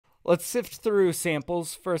Let's sift through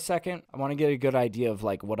samples for a second. I want to get a good idea of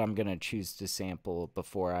like what I'm going to choose to sample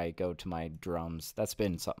before I go to my drums. That's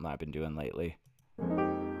been something I've been doing lately.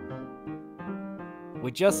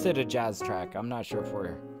 We just did a jazz track. I'm not sure if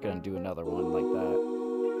we're going to do another one like that.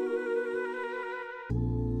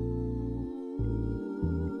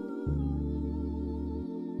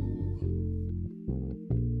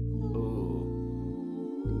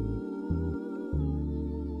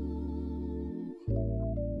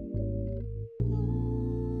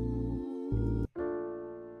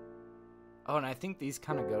 Oh, and I think these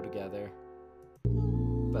kind of go together.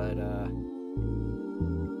 But,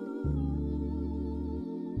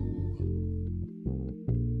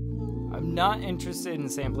 I'm not interested in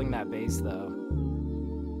sampling that bass, though.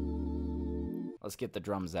 Let's get the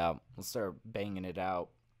drums out. Let's start banging it out.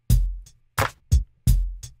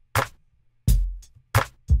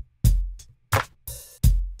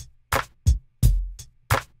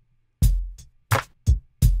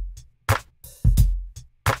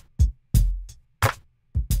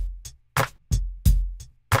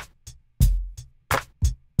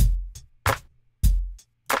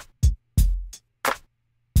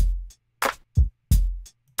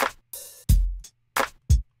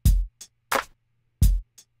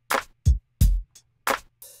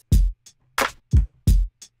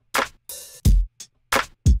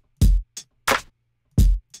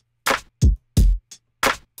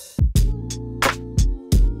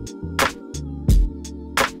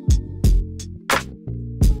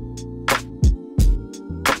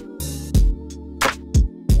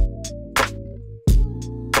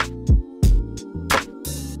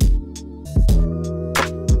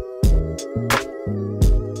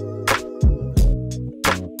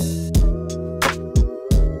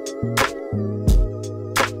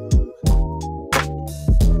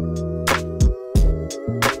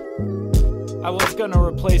 I was gonna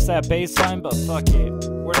replace that bass line, but fuck it.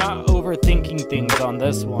 We're not overthinking things on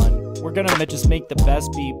this one. We're gonna just make the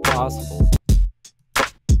best beat possible.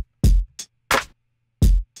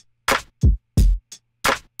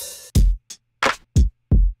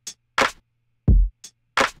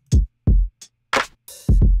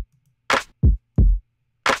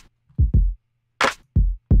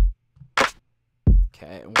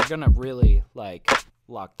 Okay, we're gonna really like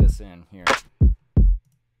lock this in here.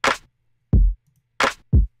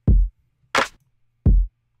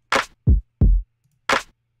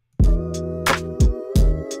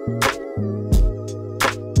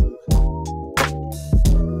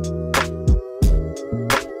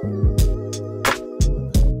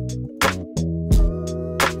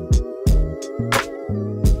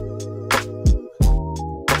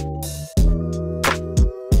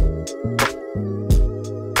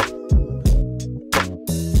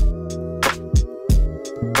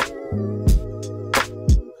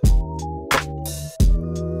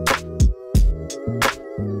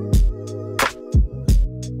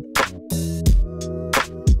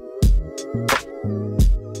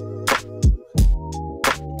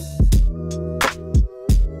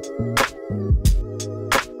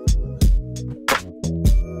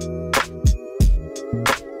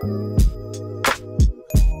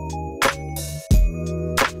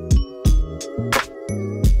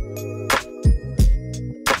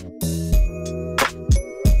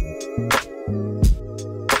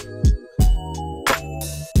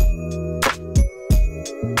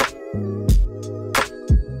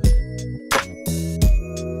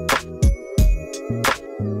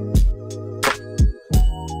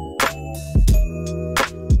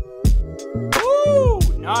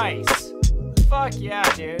 Nice. Fuck yeah,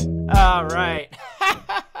 dude. All right.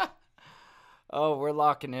 Oh, we're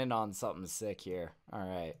locking in on something sick here. All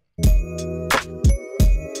right.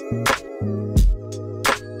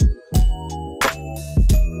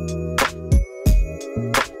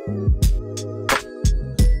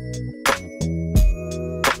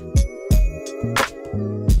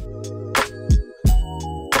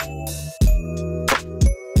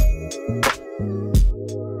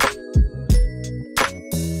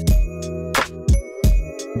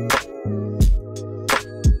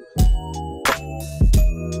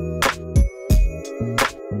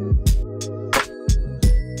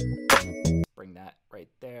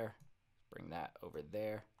 Over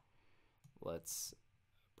there. Let's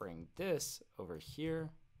bring this over here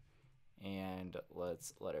and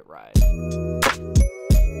let's let it ride. All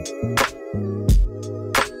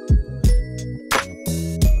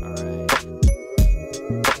right.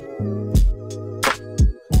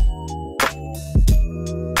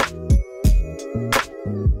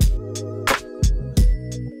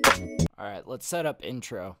 All right, let's set up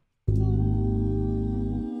intro.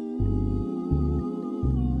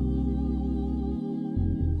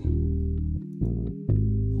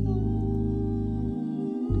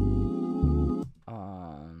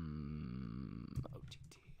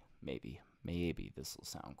 this will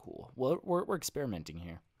sound cool. Well, we're experimenting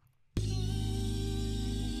here.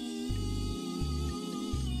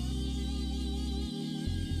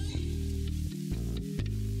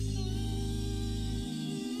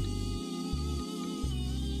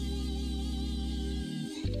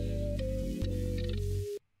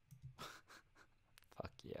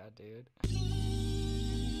 Fuck yeah, dude.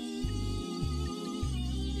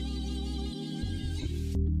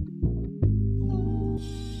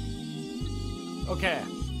 Okay,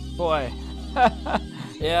 boy.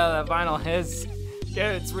 Yeah, that vinyl is, dude,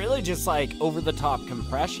 it's really just like over-the-top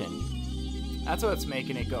compression. That's what's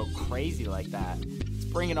making it go crazy like that. It's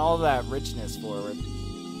bringing all of that richness forward.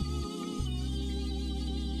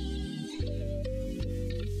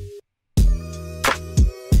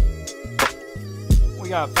 We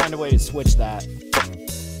gotta find a way to switch that.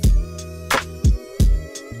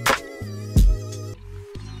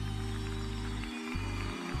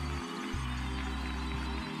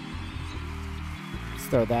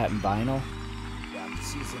 Throw that in vinyl. Yeah, I'm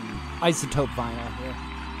just using isotope vinyl here.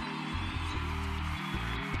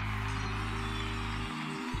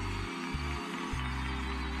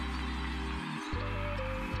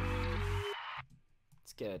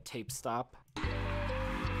 Let's get a tape stop.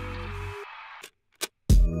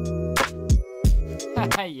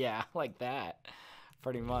 Yeah, like that.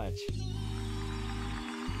 Pretty much.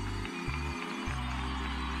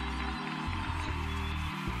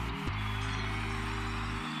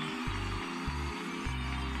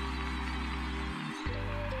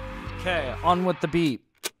 Okay, on with the beat.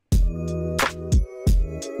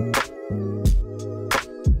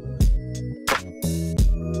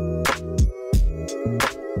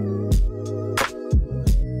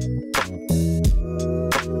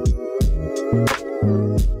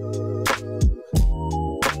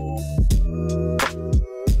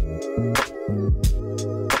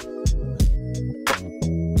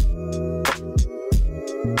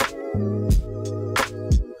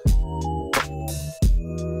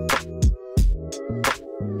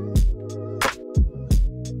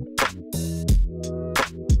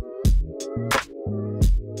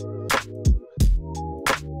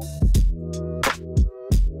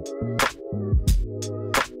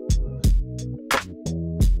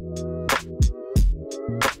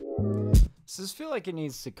 Does this feel like it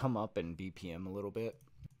needs to come up in BPM a little bit?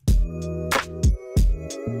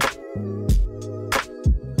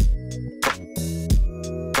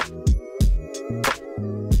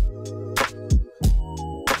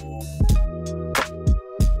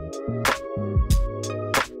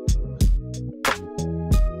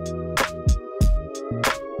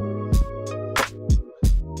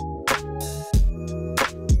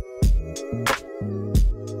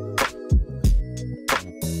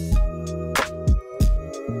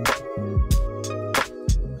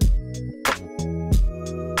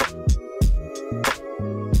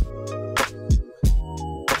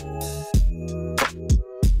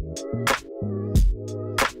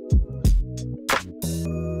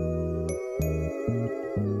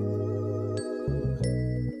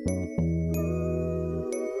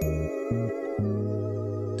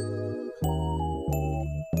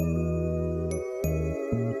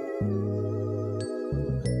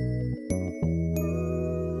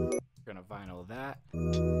 Vinyl that.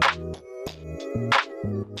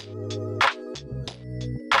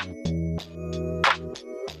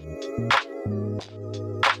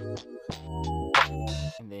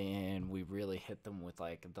 And then we really hit them with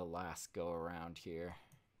like the last go around here.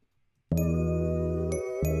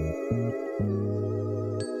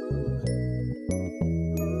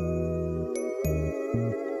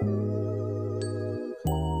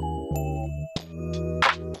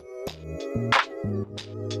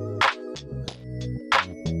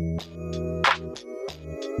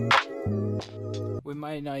 We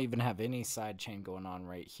might not even have any sidechain going on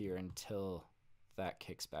right here until that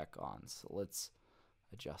kicks back on. So let's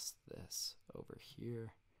adjust this over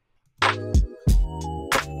here.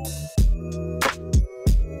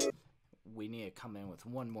 We need to come in with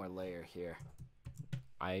one more layer here.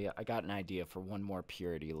 I got an idea for one more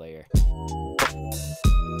purity layer.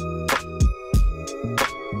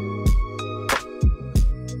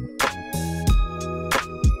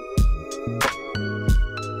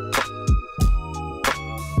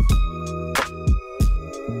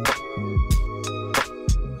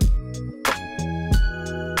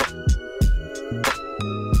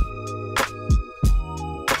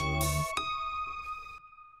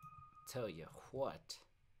 Tell you what,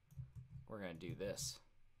 we're gonna do this.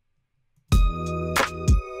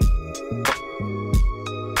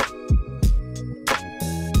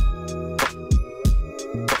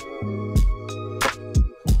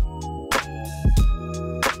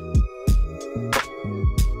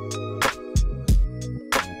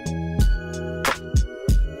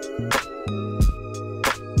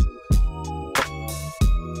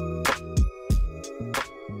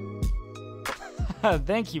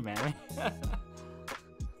 Thank you, man.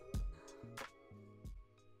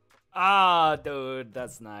 Ah, dude,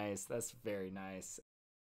 that's nice. That's very nice.